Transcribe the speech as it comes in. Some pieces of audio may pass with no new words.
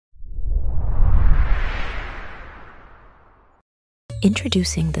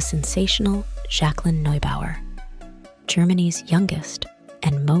Introducing the sensational Jacqueline Neubauer, Germany's youngest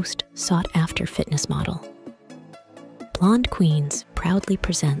and most sought-after fitness model. Blonde Queens proudly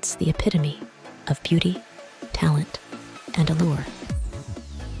presents the epitome of beauty, talent, and allure.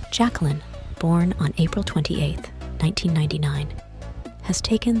 Jacqueline, born on April 28, 1999, has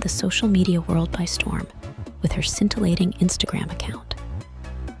taken the social media world by storm with her scintillating Instagram account,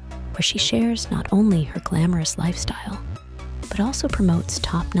 where she shares not only her glamorous lifestyle, but also promotes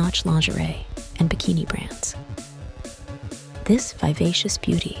top-notch lingerie and bikini brands. This vivacious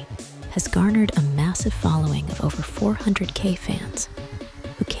beauty has garnered a massive following of over 400K fans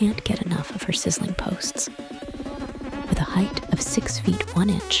who can't get enough of her sizzling posts. With a height of 6 feet 1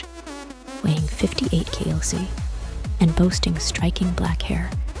 inch, weighing 58 kg, and boasting striking black hair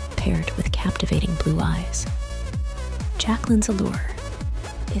paired with captivating blue eyes, Jacqueline's allure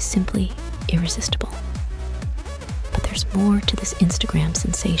is simply irresistible. But there's more to this Instagram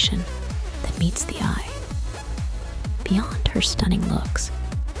sensation that meets the eye. Beyond her stunning looks,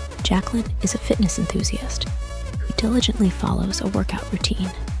 Jacqueline is a fitness enthusiast who diligently follows a workout routine,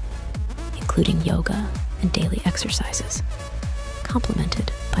 including yoga and daily exercises,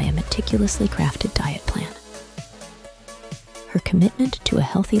 complemented by a meticulously crafted diet plan. Her commitment to a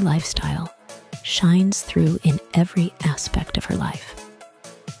healthy lifestyle shines through in every aspect of her life.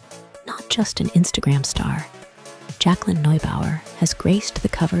 Not just an Instagram star, Jacqueline Neubauer has graced the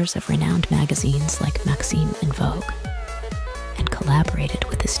covers of renowned magazines like Maxim and Vogue, and collaborated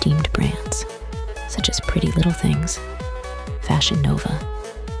with esteemed brands such as Pretty Little Things, Fashion Nova,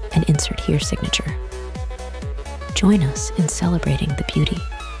 and Insert Here signature. Join us in celebrating the beauty,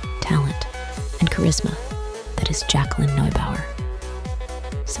 talent, and charisma that is Jacqueline Neubauer.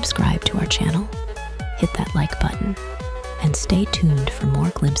 Subscribe to our channel, hit that like button, and stay tuned for more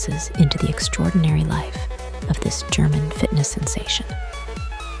glimpses into the extraordinary life of this German fitness sensation.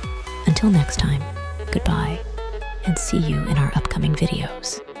 Until next time, goodbye, and see you in our upcoming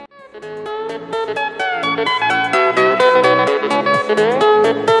videos.